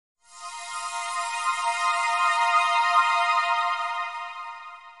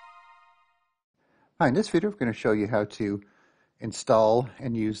Hi, in this video we're going to show you how to install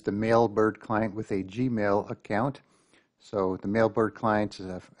and use the Mailbird client with a Gmail account. So the Mailbird client is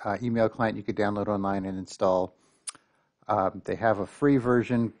an email client you could download online and install. They have a free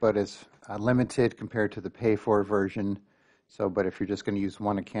version, but it's limited compared to the pay-for version. But if you're just going to use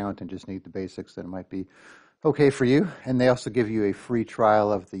one account and just need the basics, then it might be okay for you. And they also give you a free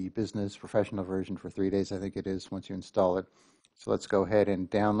trial of the business professional version for 3 days, I think it is, once you install it. So let's go ahead and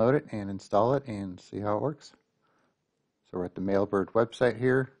download it and install it and see how it works. So we're at the Mailbird website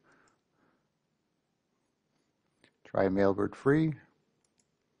here. Try Mailbird free.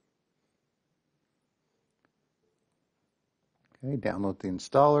 Okay, download the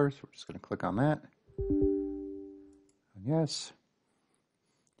installer. So we're just going to click on that. Yes.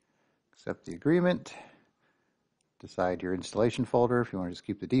 Accept the agreement. Decide your installation folder. If you want to just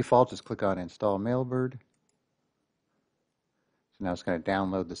keep the default, just click on Install Mailbird. So now it's going to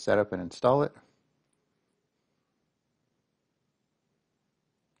download the setup and install it.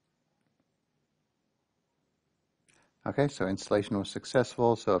 Okay, so installation was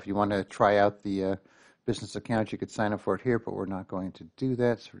successful. So if you want to try out the business account, you could sign up for it here, but we're not going to do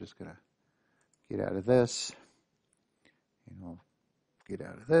that. So we're just going to get out of this. And we'll get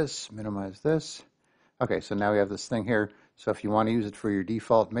out of this, minimize this. Okay, so now we have this thing here. So if you want to use it for your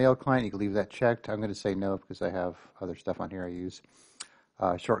default mail client, you can leave that checked. I'm going to say no because I have other stuff on here I use.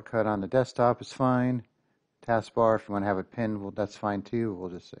 Shortcut on the desktop is fine. Taskbar, if you want to have it pinned, well, that's fine too. We'll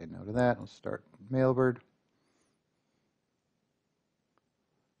just say no to that. We'll start Mailbird.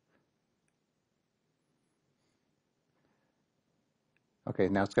 Okay,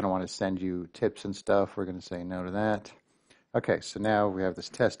 now it's going to want to send you tips and stuff. We're going to say no to that. Okay, so now we have this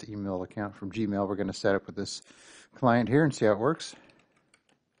test email account from Gmail. We're going to set up with this client here and see how it works.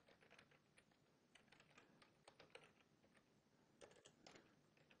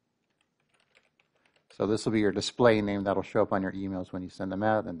 So this will be your display name that'll show up on your emails when you send them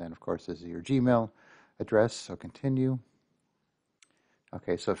out. And then, of course, this is your Gmail address. So continue.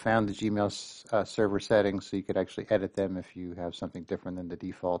 Okay, so it found the Gmail server settings, so you could actually edit them if you have something different than the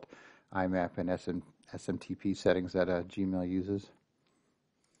default IMAP and SMTP settings that Gmail uses.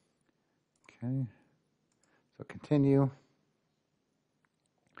 Okay, so continue.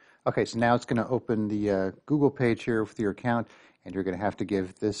 Okay, so now it's going to open the Google page here with your account, and you're going to have to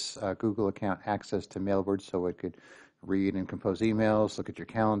give this Google account access to Mailbird so it could read and compose emails, look at your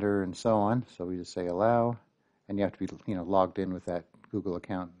calendar, and so on. So we just say allow, and you have to be logged in with that Google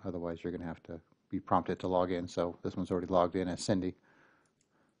account. Otherwise, you're going to have to be prompted to log in. So this one's already logged in as Cindy.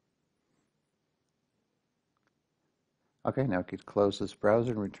 Okay, now we could close this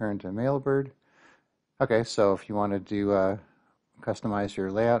browser and return to Mailbird. Okay, so if you want to do customize your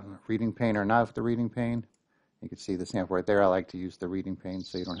layout, reading pane or not with the reading pane, you can see the sample right there. I like to use the reading pane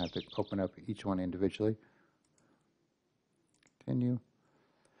so you don't have to open up each one individually. Continue.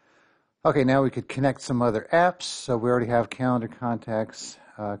 Okay, now we could connect some other apps. So we already have calendar contacts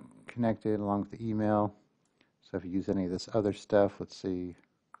connected along with the email. So if you use any of this other stuff, let's see,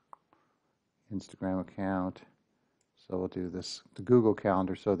 Instagram account. So we'll do this, the Google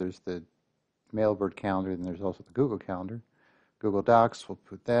Calendar. So there's the Mailbird calendar, and there's also the Google Calendar. Google Docs, we'll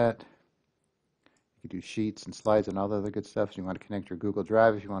put that. You can do sheets and slides and all the other good stuff. So you want to connect your Google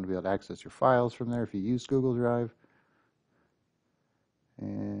Drive if you want to be able to access your files from there if you use Google Drive.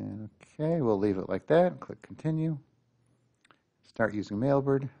 And okay, we'll leave it like that. Click continue. Start using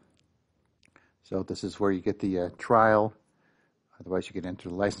Mailbird. So this is where you get the trial. Otherwise, you can enter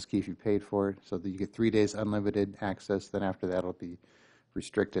the license key if you paid for it. So that you get 3 days unlimited access. Then after that, it'll be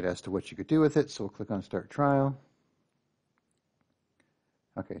restricted as to what you could do with it. So we'll click on Start Trial.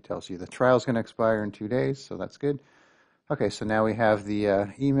 Okay, it tells you the trial is going to expire in 2 days, so that's good. Okay, so now we have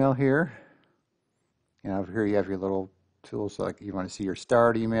the email here. And over here you have your little tools, so like you want to see your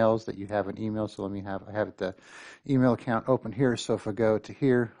starred emails that you have an email. So I have the email account open here. So if I go to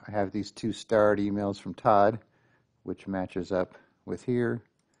here, I have these 2 starred emails from Todd, which matches up with here.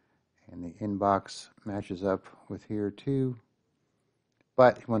 And the inbox matches up with here too.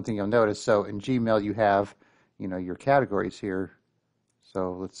 But one thing you'll notice, so in Gmail you have, your categories here.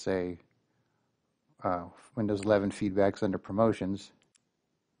 So let's say Windows 11 feedbacks under promotions.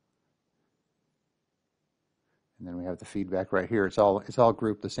 And then we have the feedback right here. It's all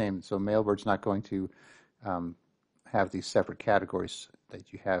grouped the same. So Mailbird's not going to have these separate categories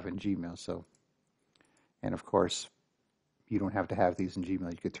that you have in Gmail. So, and of course, you don't have to have these in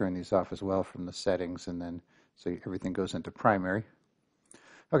Gmail. You could turn these off as well from the settings, and then so everything goes into primary.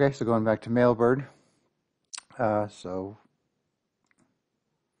 Okay, so going back to Mailbird.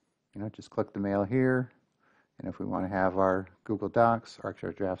 Just click the mail here. And if we want to have our Google Docs, or actually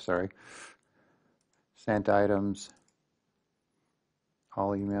our draft, sorry, sent items,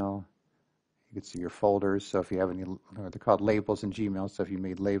 all email. You can see your folders. So if you have any, they're called labels in Gmail. So if you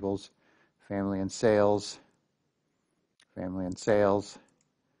made labels, family and sales, and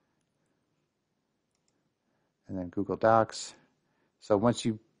then Google Docs. So once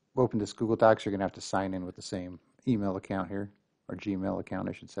you open this Google Docs, you're going to have to sign in with the same email account here, or Gmail account,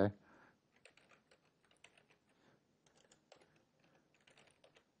 I should say.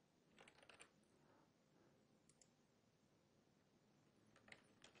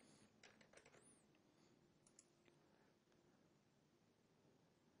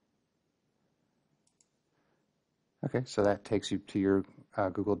 Okay, so that takes you to your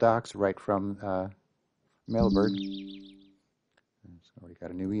Google Docs right from Mailbird. So already got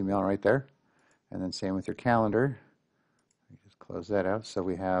a new email right there. And then same with your calendar. Just close that out. So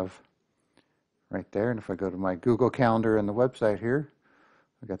we have right there. And if I go to my Google Calendar in the website here,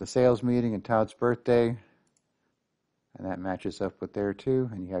 we got the sales meeting and Todd's birthday. And that matches up with there too.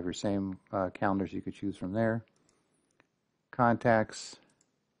 And you have your same calendars you could choose from there. Contacts.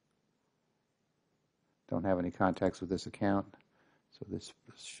 Don't have any contacts with this account. So this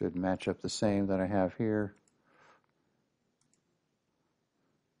should match up the same that I have here.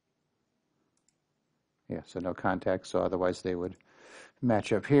 Yeah, so no contacts, so otherwise they would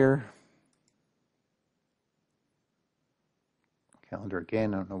match up here. Calendar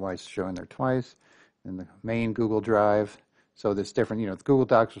again, I don't know why it's showing there twice. And the main Google Drive. So this different, the Google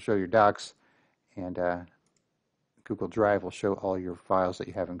Docs will show your docs, and Google Drive will show all your files that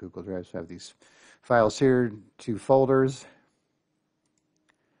you have in Google Drive. So I have these files here, 2 folders,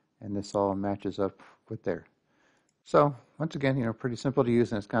 and this all matches up with there. So once again, pretty simple to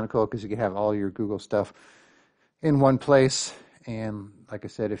use, and it's kind of cool because you can have all your Google stuff in one place. And like I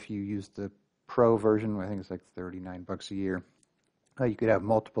said, if you use the Pro version, I think it's like $39 a year, you could have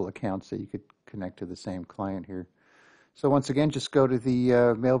multiple accounts that you could connect to the same client here. So once again, just go to the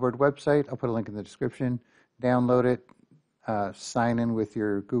Mailbird website. I'll put a link in the description. Download it. Sign in with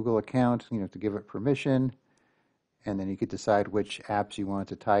your Google account, to give it permission. And then you could decide which apps you want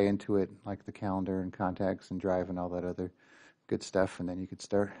to tie into it, like the calendar and contacts and Drive and all that other good stuff. And then you could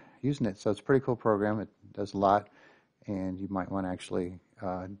start using it. So it's a pretty cool program. It does a lot. And you might want to actually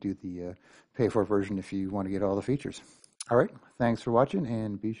do the pay-for version if you want to get all the features. All right. Thanks for watching,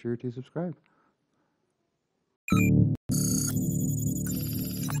 and be sure to subscribe.